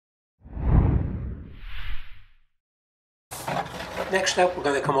Next up, we're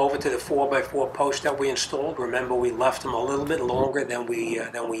going to come over to the 4x4 post that we installed. Remember, we left them a little bit longer than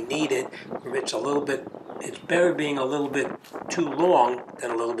we needed. It's better being a little bit too long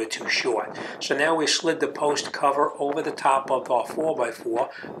than a little bit too short. So now we slid the post cover over the top of our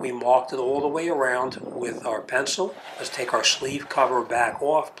 4x4. We marked it all the way around with our pencil. Let's take our sleeve cover back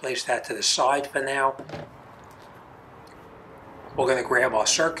off, place that to the side for now. We're going to grab our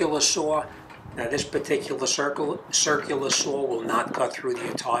circular saw. Now this particular circular saw will not cut through the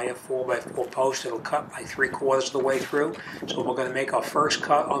entire 4x4 post. It'll cut like 3/4 of the way through. So we're going to make our first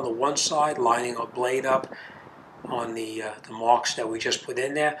cut on the one side, lining our blade up on the marks that we just put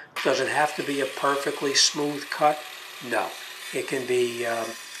in there. Does it have to be a perfectly smooth cut? No. It can be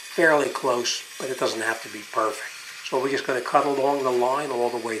fairly close, but it doesn't have to be perfect. So we're just going to cut along the line all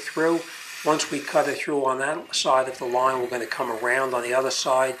the way through. Once we cut it through on that side of the line, we're going to come around on the other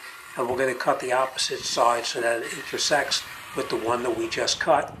side, and we're going to cut the opposite side so that it intersects with the one that we just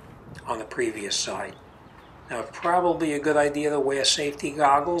cut on the previous side. Now, probably a good idea to wear safety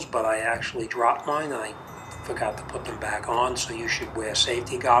goggles, but I actually dropped mine and I forgot to put them back on, so you should wear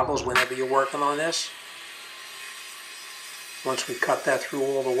safety goggles whenever you're working on this. Once we cut that through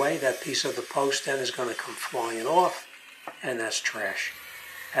all the way, that piece of the post then is going to come flying off, and that's trash.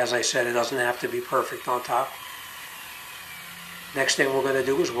 As I said, it doesn't have to be perfect on top. Next thing we're going to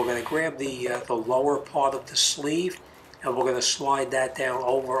do is we're going to grab the lower part of the sleeve, and we're going to slide that down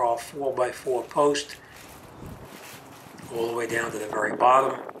over our 4x4 post all the way down to the very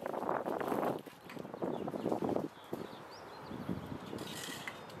bottom.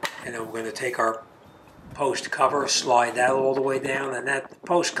 And then we're going to take our post cover, slide that all the way down, and that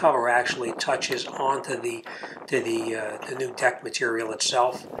post cover actually touches onto the new deck material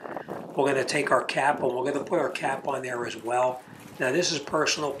itself. We're going to take our cap, and we're going to put our cap on there as well. Now this is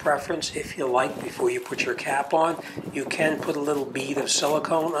personal preference. If you like, before you put your cap on, you can put a little bead of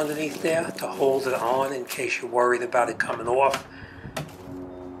silicone underneath there to hold it on in case you're worried about it coming off.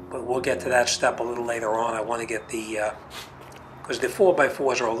 But we'll get to that step a little later on. I want to get because the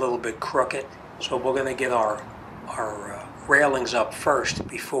 4x4s are a little bit crooked, so we're going to get our railings up first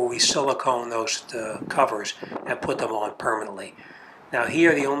before we silicone those covers and put them on permanently. Now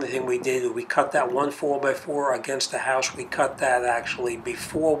here, the only thing we did is we cut that one 4x4 against the house. We cut that actually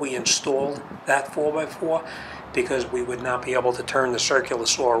before we installed that 4x4 because we would not be able to turn the circular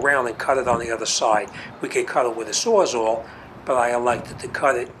saw around and cut it on the other side. We could cut it with a Sawzall, but I elected to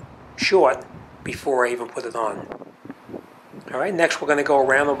cut it short before I even put it on. All right, next we're going to go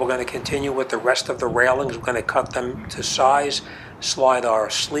around and we're going to continue with the rest of the railings. We're going to cut them to size, slide our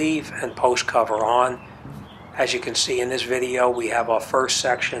sleeve and post cover on. As you can see in this video, we have our first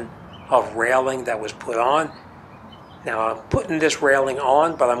section of railing that was put on. Now I'm putting this railing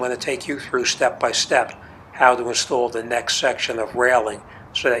on, but I'm going to take you through step by step how to install the next section of railing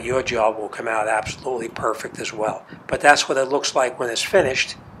so that your job will come out absolutely perfect as well. But that's what it looks like when it's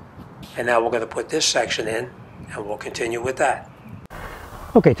finished. And now we're going to put this section in, and we'll continue with that.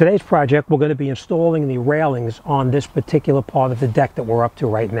 Okay, today's project, we're going to be installing the railings on this particular part of the deck that we're up to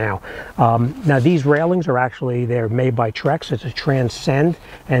right now. Now these railings are actually, they're made by Trex. It's a Transcend,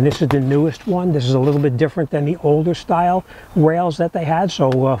 and this is the newest one. This is a little bit different than the older style rails that they had,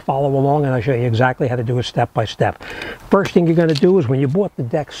 so follow along and I'll show you exactly how to do it step by step. First thing you're going to do is when you bought the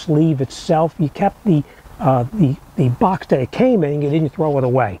deck sleeve itself, you kept the box that it came in, you didn't throw it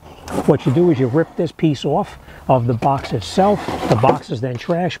away. What you do is you rip this piece off of the box itself. The box is then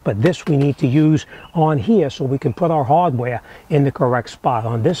trash, but this we need to use on here so we can put our hardware in the correct spot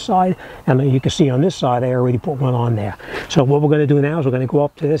on this side. And you can see on this side I already put one on there. So what we're going to do now is we're going to go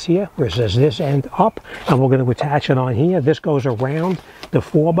up to this here where it says this end up, and we're going to attach it on here. This goes around the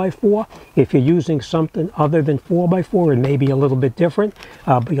 4x4. If you're using something other than 4x4, it may be a little bit different,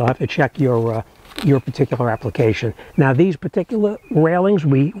 but you'll have to check your particular application. Now these particular railings,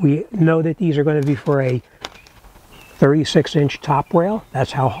 we know that these are going to be for a 36-inch top rail.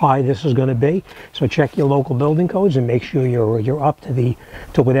 That's how high this is going to be. So check your local building codes and make sure you're up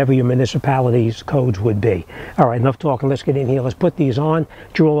to whatever your municipality's codes would be. All right, enough talking. Let's get in here. Let's put these on,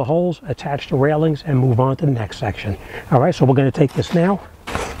 drill the holes, attach the railings, and move on to the next section. All right, so we're going to take this now.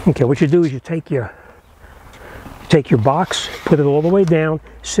 Okay, what you do is you take your box, put it all the way down,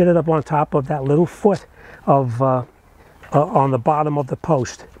 sit it up on top of that little foot of on the bottom of the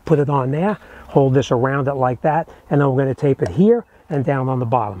post. Put it on there, hold this around it like that, and then we're going to tape it here and down on the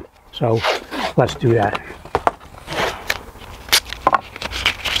bottom. So let's do that.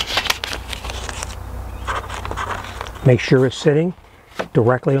 Make sure it's sitting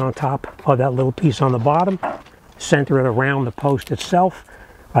directly on top of that little piece on the bottom. Center it around the post itself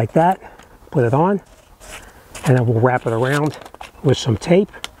like that. Put it on. And then we'll wrap it around with some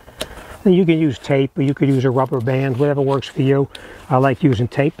tape. And you can use tape, or you could use a rubber band, whatever works for you. I like using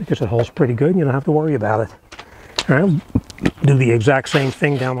tape because it holds pretty good and you don't have to worry about it. All right, do the exact same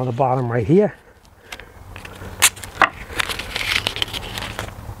thing down on the bottom right here.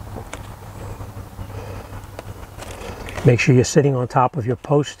 Make sure you're sitting on top of your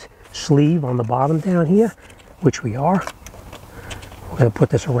post sleeve on the bottom down here, which we are. We're going to put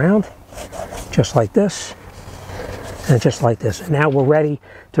this around just like this and just like this. And now we're ready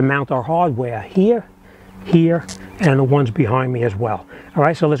to mount our hardware here, here, and the ones behind me as well. All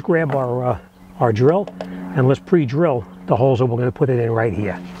right, so let's grab our drill and let's pre-drill the holes that we're going to put it in right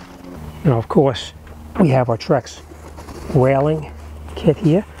here. Now, of course, we have our Trex railing kit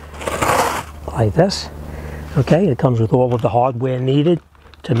here, like this. Okay, it comes with all of the hardware needed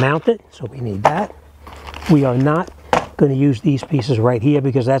to mount it, so we need that. We are not going to use these pieces right here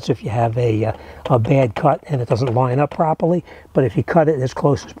because that's if you have a bad cut and it doesn't line up properly. But if you cut it as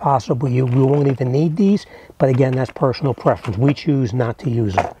close as possible, you won't even need these. But again, that's personal preference. We choose not to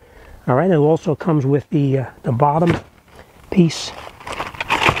use them. All right, and it also comes with the bottom piece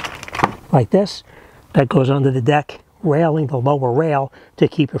like this that goes under the deck railing, the lower rail, to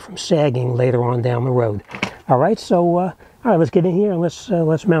keep it from sagging later on down the road. All right, so all right, let's get in here and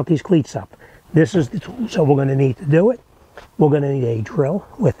let's mount these cleats up. This is the tool, so we're going to need to do it. We're going to need a drill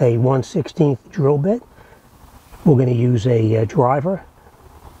with a 1/16 drill bit. We're going to use a driver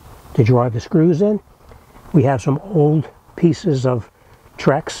to drive the screws in. We have some old pieces of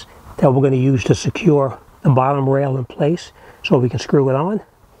Trex that we're going to use to secure the bottom rail in place so we can screw it on.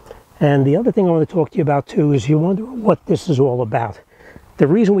 And the other thing I want to talk to you about too is you wonder what this is all about. The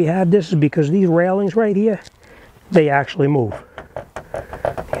reason we have this is because these railings right here, they actually move.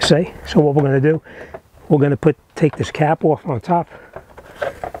 You see? So what we're going to do, we're going to take this cap off on top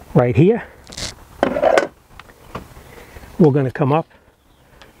right here. We're going to come up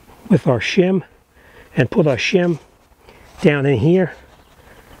with our shim and put our shim down in here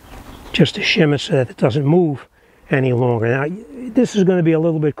just to shim it so that it doesn't move any longer. Now, this is going to be a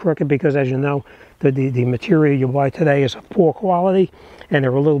little bit crooked because, as you know, the material you buy today is of poor quality and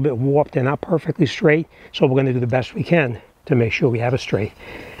they're a little bit warped and not perfectly straight. So we're going to do the best we can to make sure we have it straight.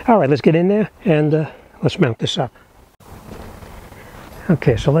 All right, let's get in there and let's mount this up.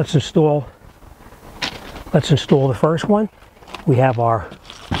 Okay, so let's install the first one. We have our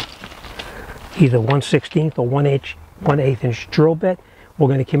either 1/16 or 1/8 inch drill bit. We're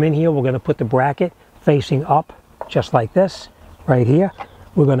going to come in here, we're going to put the bracket facing up just like this right here.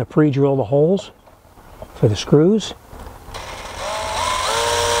 We're going to pre-drill the holes for the screws.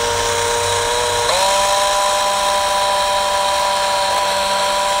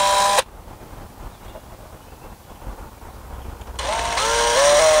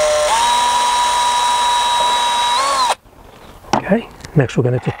 Okay, next we're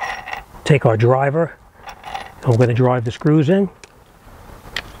going to take our driver and we're going to drive the screws in.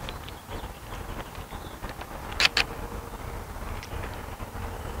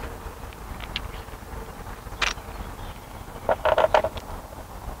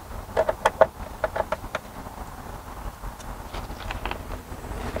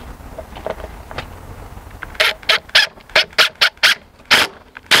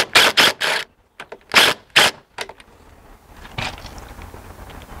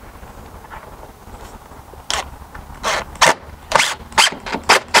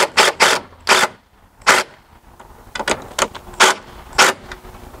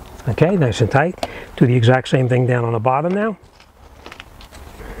 Okay, nice and tight. Do the exact same thing down on the bottom now.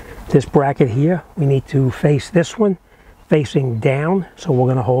 This bracket here, we need to face this one facing down. So we're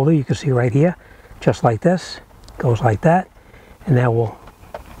going to hold it, you can see right here, just like this. Goes like that. And now we'll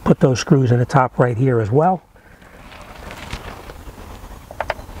put those screws in the top right here as well.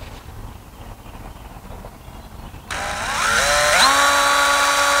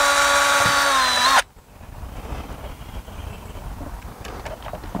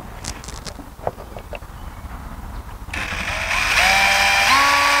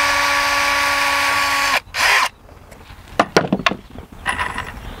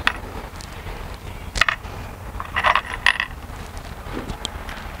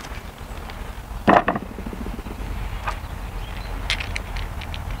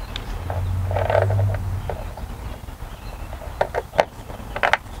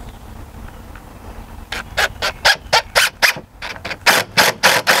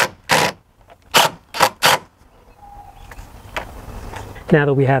 Now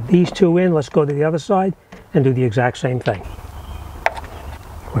that we have these two in, let's go to the other side and do the exact same thing.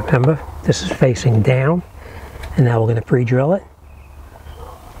 Remember, this is facing down, and now we're going to pre-drill it.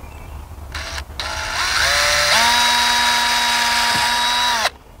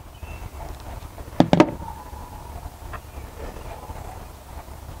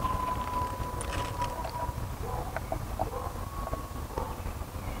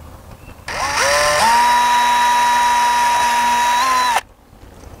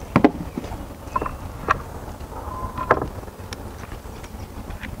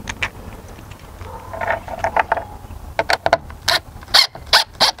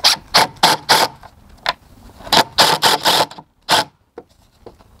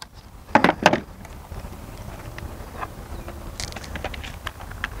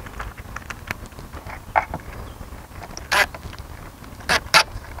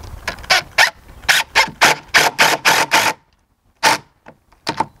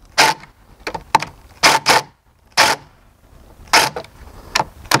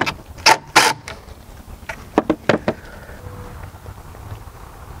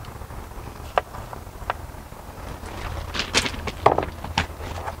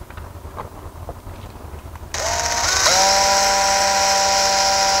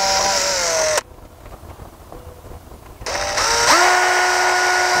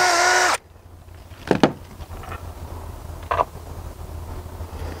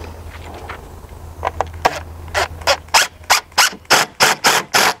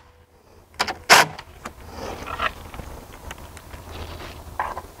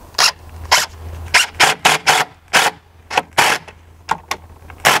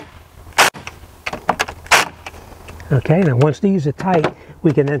 Okay, now once these are tight,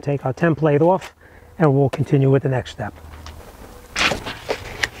 we can then take our template off and we'll continue with the next step.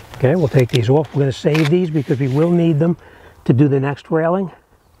 Okay, we'll take these off. We're going to save these because we will need them to do the next railing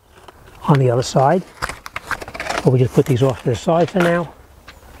on the other side. But we just put these off to the side for now.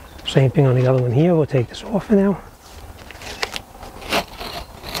 Same thing on the other one here. We'll take this off for now.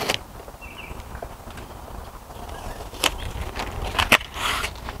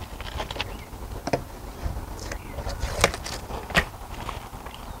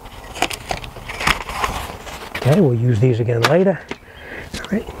 Okay, we'll use these again later. All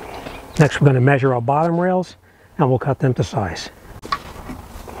right. Next, we're going to measure our bottom rails and we'll cut them to size.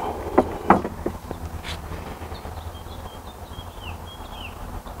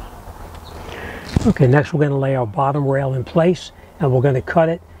 Okay, next we're going to lay our bottom rail in place and we're going to cut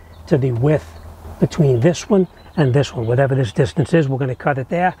it to the width between this one and this one. Whatever this distance is, we're going to cut it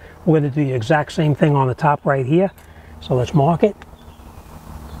there. We're going to do the exact same thing on the top right here. So let's mark it.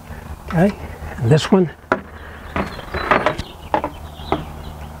 Okay, and this one.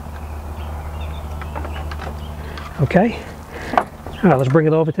 Okay, all right, let's bring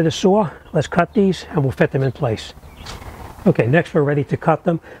it over to the saw. Let's cut these and we'll fit them in place. Okay, next we're ready to cut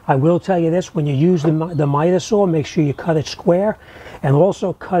them. I will tell you this, when you use the miter saw, make sure you cut it square and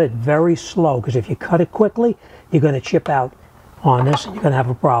also cut it very slow, because if you cut it quickly, you're going to chip out on this and you're going to have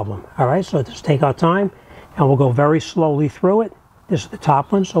a problem. All right, so let's take our time and we'll go very slowly through it. This is the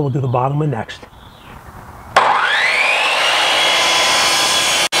top one, so we'll do the bottom one next.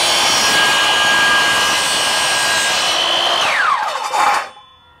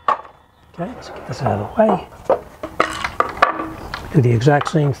 Okay, let's get this out of the way. Do the exact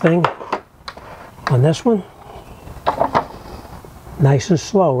same thing on this one. Nice and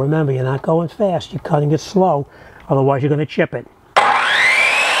slow. Remember, you're not going fast. You're cutting it slow, otherwise you're going to chip it.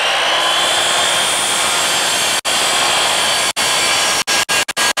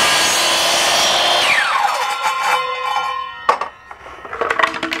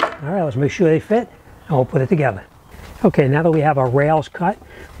 All right, let's make sure they fit and we'll put it together. Okay, now that we have our rails cut,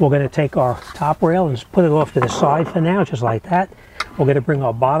 we're going to take our top rail and just put it off to the side for now, just like that. We're going to bring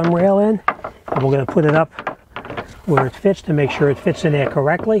our bottom rail in and we're going to put it up where it fits to make sure it fits in there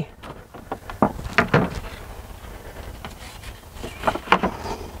correctly.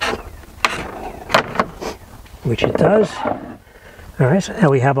 Which it does. All right, so now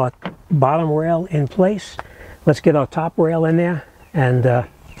we have our bottom rail in place. Let's get our top rail in there and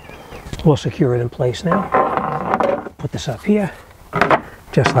we'll secure it in place now. Put this up here,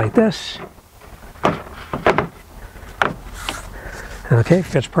 just like this. Okay,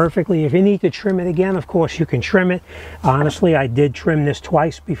 fits perfectly. If you need to trim it again, of course you can trim it. Honestly, I did trim this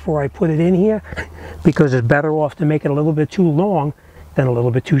twice before I put it in here because it's better off to make it a little bit too long than a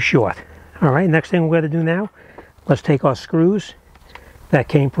little bit too short. All right, next thing we're going to do now, let's take our screws that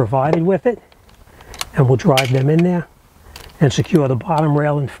came provided with it and we'll drive them in there and secure the bottom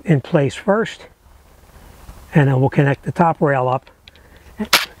rail in place first. And then we'll connect the top rail up and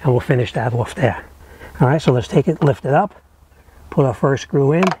we'll finish that off there. All right, so let's take it, lift it up, put our first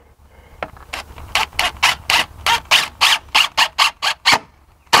screw in.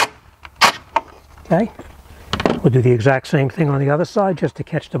 Okay, we'll do the exact same thing on the other side just to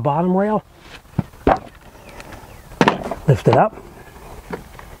catch the bottom rail. Lift it up.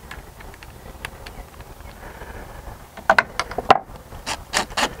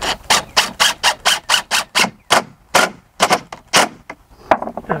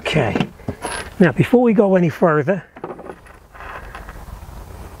 Okay, now before we go any further,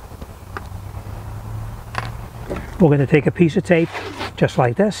 we're going to take a piece of tape just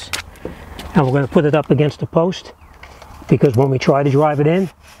like this and we're going to put it up against the post, because when we try to drive it in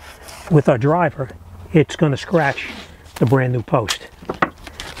with our driver, it's going to scratch the brand new post.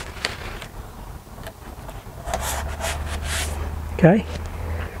 Okay,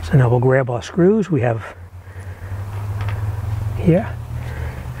 so now we'll grab our screws we have here.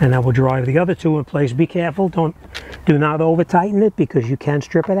 And now we'll drive the other two in place. Be careful, do not over tighten it because you can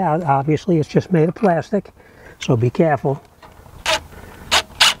strip it out. Obviously it's just made of plastic, so be careful.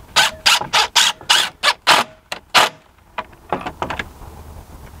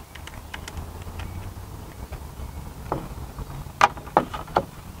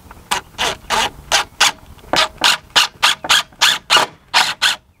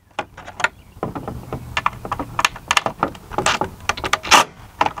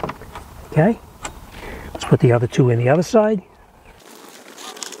 Okay, let's put the other two in the other side.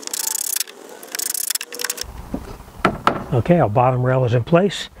 Okay, our bottom rail is in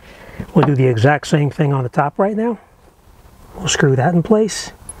place. We'll do the exact same thing on the top right now. We'll screw that in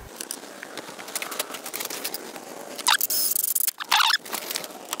place.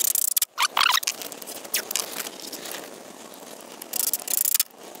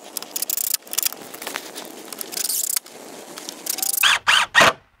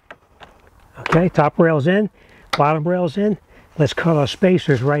 Okay, top rail's in, bottom rail's in. Let's cut our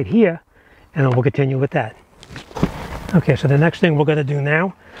spacers right here, and then we'll continue with that. Okay, so the next thing we're going to do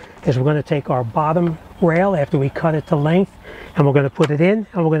now is we're going to take our bottom rail after we cut it to length, and we're going to put it in,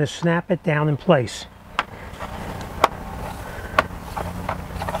 and we're going to snap it down in place.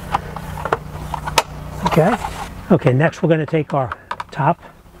 Okay, okay, next we're going to take our top,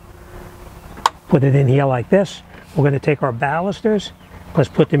 put it in here like this. We're going to take our balusters, let's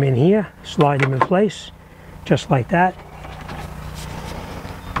put them in here, slide them in place, just like that.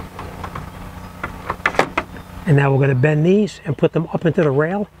 And now we're going to bend these and put them up into the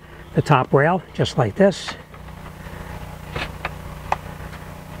rail, the top rail, just like this.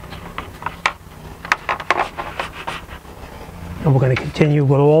 And we're going to continue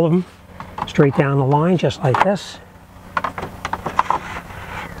with all of them straight down the line, just like this.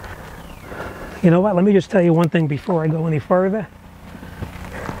 You know what, let me just tell you one thing before I go any further.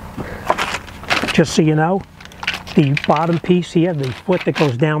 Just so you know, the bottom piece here, the foot that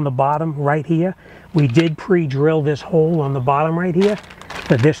goes down the bottom right here, we did pre-drill this hole on the bottom right here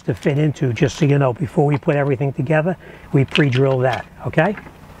for this to fit into, just so you know, before we put everything together, we pre-drill that, okay?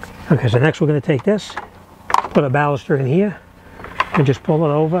 Okay, so next we're going to take this, put a baluster in here, and just pull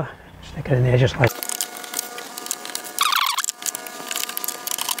it over, stick it in there just like.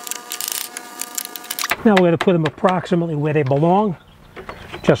 Now we're going to put them approximately where they belong,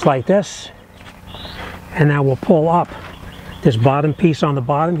 just like this. And now we'll pull up this bottom piece on the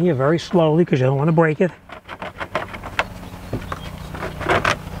bottom here very slowly because you don't want to break it.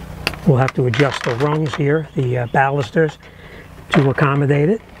 We'll have to adjust the rungs here, the balusters, to accommodate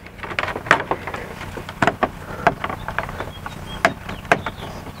it.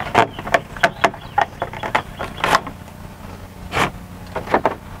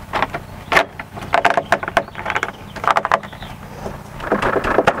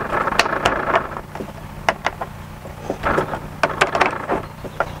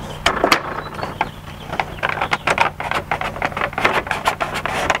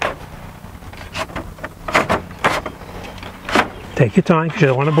 Take your time because you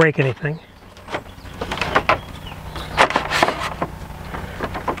don't want to break anything.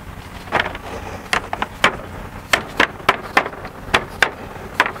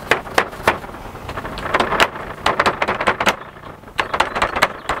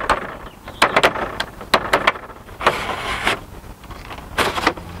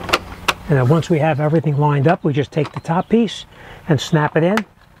 And then once we have everything lined up, we just take the top piece and snap it in.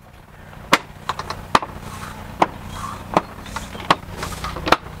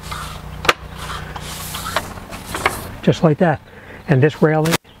 Just like that. And this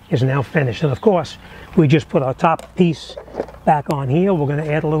railing is now finished. And of course, we just put our top piece back on here. We're going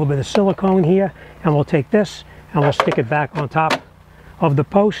to add a little bit of silicone here, and we'll take this and we'll stick it back on top of the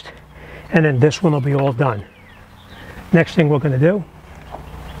post, and then this one will be all done. Next thing we're going to do,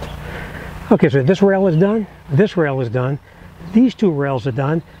 okay, so this rail is done, this rail is done, these two rails are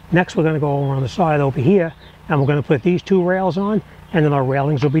done. Next we're going to go over on the side over here, and we're going to put these two rails on, and then our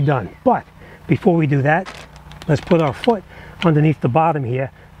railings will be done. But before we do that, let's put our foot underneath the bottom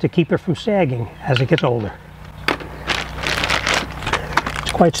here to keep it from sagging as it gets older.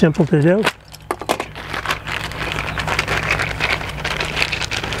 It's quite simple to do.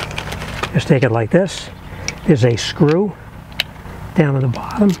 Just take it like this. There's a screw down at the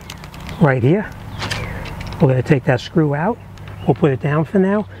bottom right here. We're going to take that screw out. We'll put it down for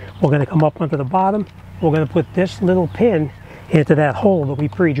now. We're going to come up onto the bottom. We're going to put this little pin into that hole that we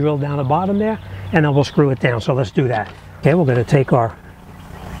pre-drilled down the bottom there, and then we'll screw it down. So let's do that. Okay, we're going to take our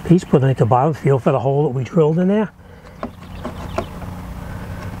piece, put it at the bottom, feel for the hole that we drilled in there.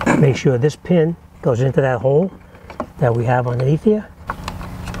 Make sure this pin goes into that hole that we have underneath here.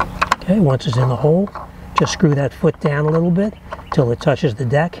 Okay, once it's in the hole, just screw that foot down a little bit till it touches the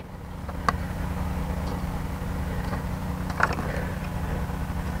deck.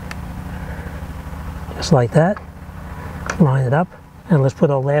 Just like that. Line it up, and let's put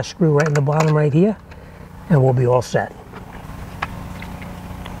our last screw right in the bottom right here, and we'll be all set.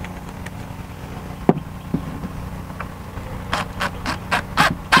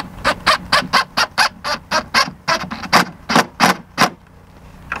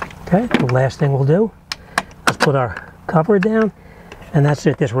 Okay, the last thing we'll do, let's put our cover down, and that's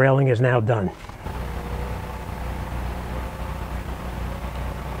it. This railing is now done.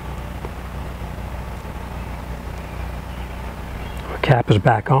 Cap is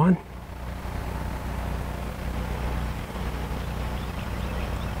back on.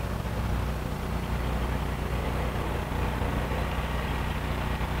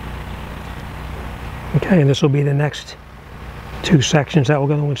 Okay, and this will be the next two sections that we're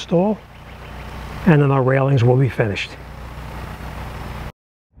going to install. and then our railings will be finished.